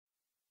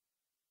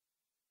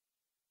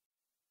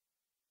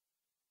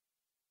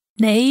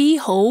你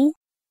好，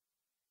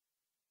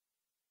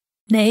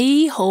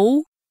你好，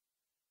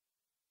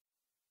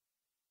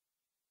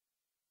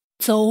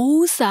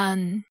早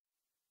晨，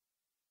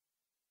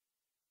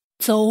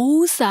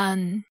早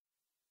晨，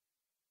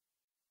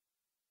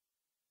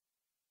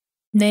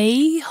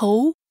你好，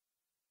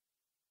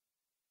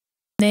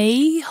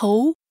你好，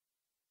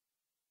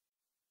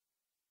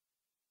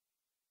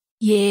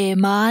夜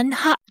晚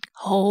黑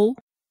好，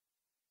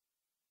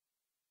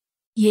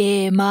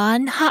夜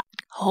晚黑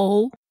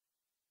好。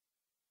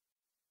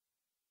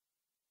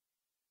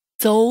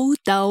早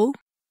唞，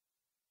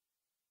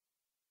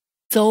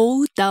早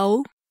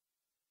唞，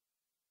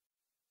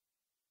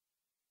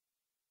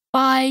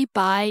拜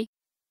拜，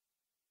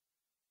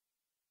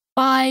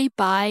拜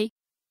拜，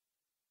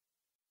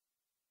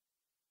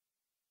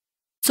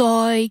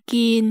再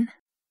見，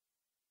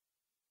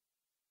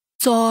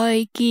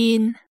再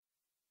見，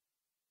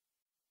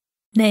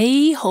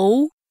你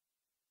好，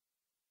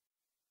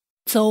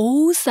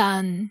早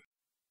晨，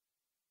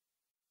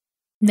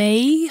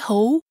你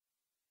好。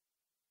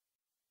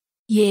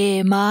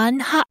夜晚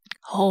黑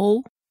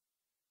好，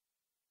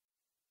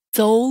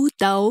早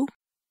唞，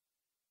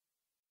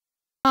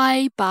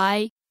拜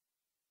拜，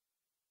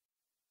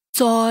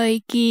再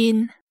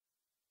見，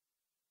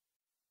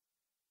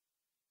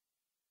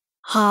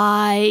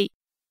係，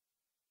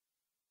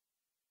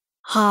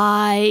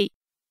係，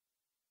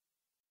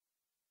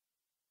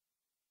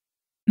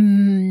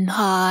唔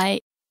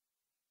係，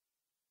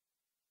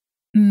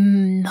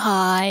唔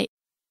係。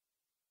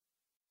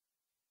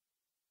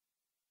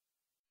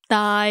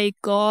大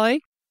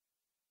概，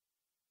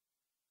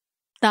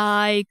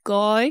大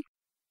概，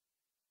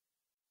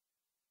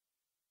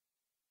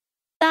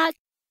得，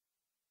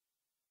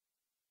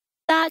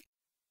得，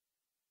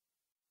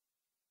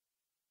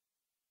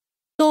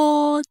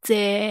多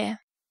謝，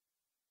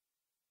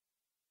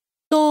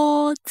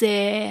多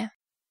謝，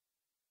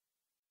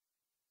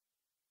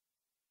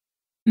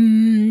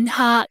唔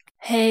客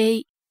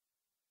氣，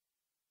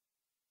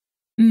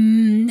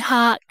唔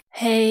客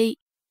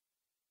氣。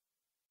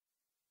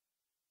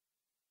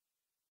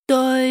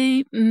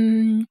對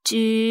唔住，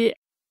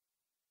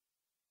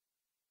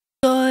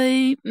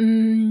對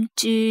唔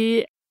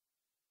住，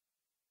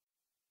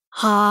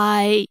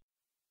係，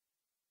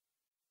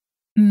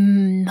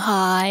唔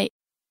係。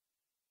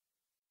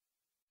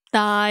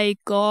大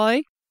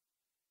概，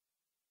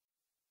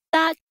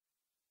得，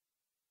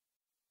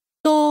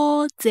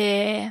多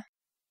謝，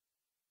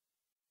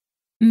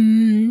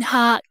唔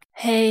客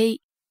氣，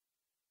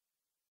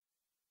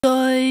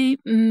對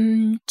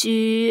唔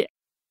住。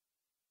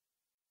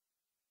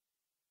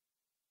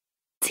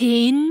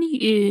請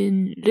原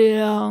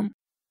諒，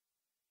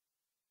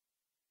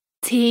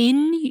請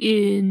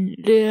原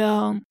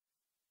諒，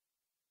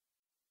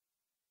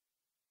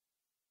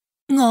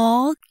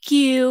我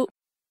叫，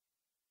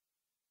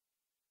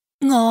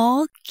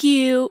我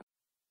叫，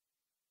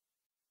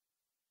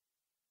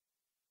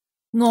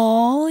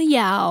我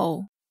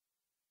由，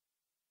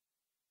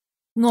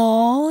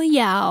我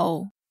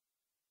由，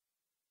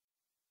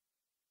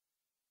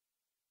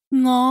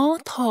我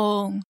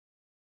同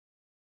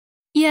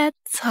一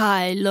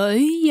齊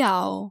旅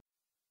遊，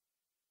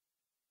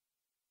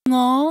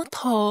我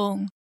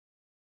同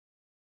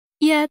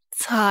一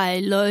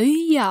齊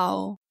旅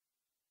遊，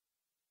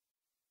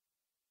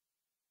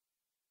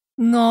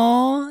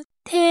我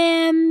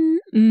聽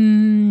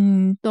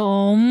唔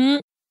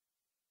懂，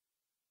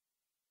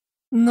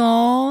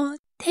我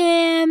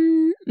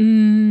聽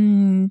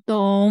唔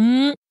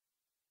懂，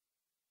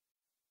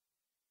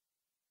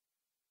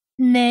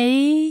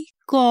你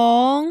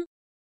講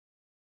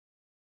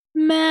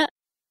咩？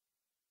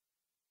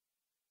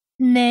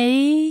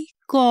你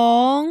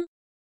講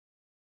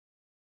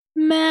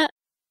咩？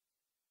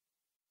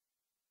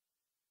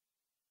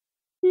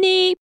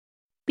呢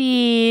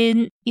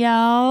邊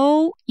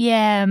有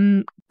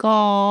人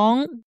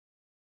講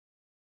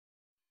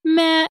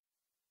咩？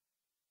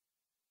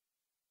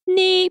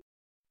呢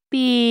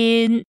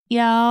邊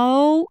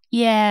有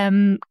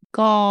人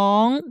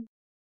講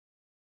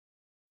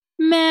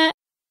咩？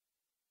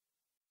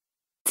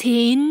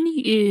請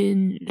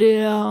原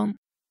諒，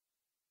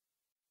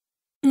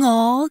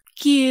我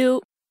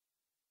叫，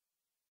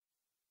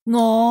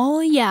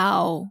我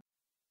由，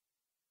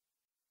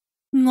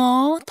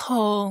我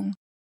同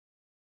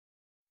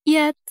一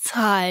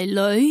齊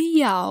旅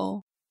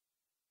遊，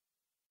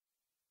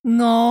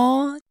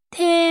我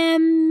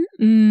聽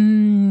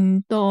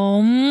唔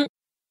懂，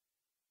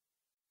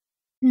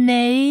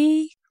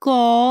你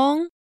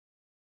講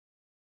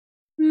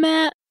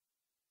咩？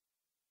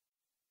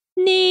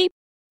呢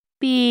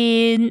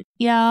邊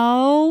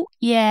有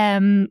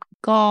人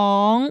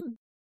講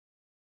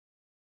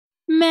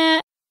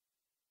咩？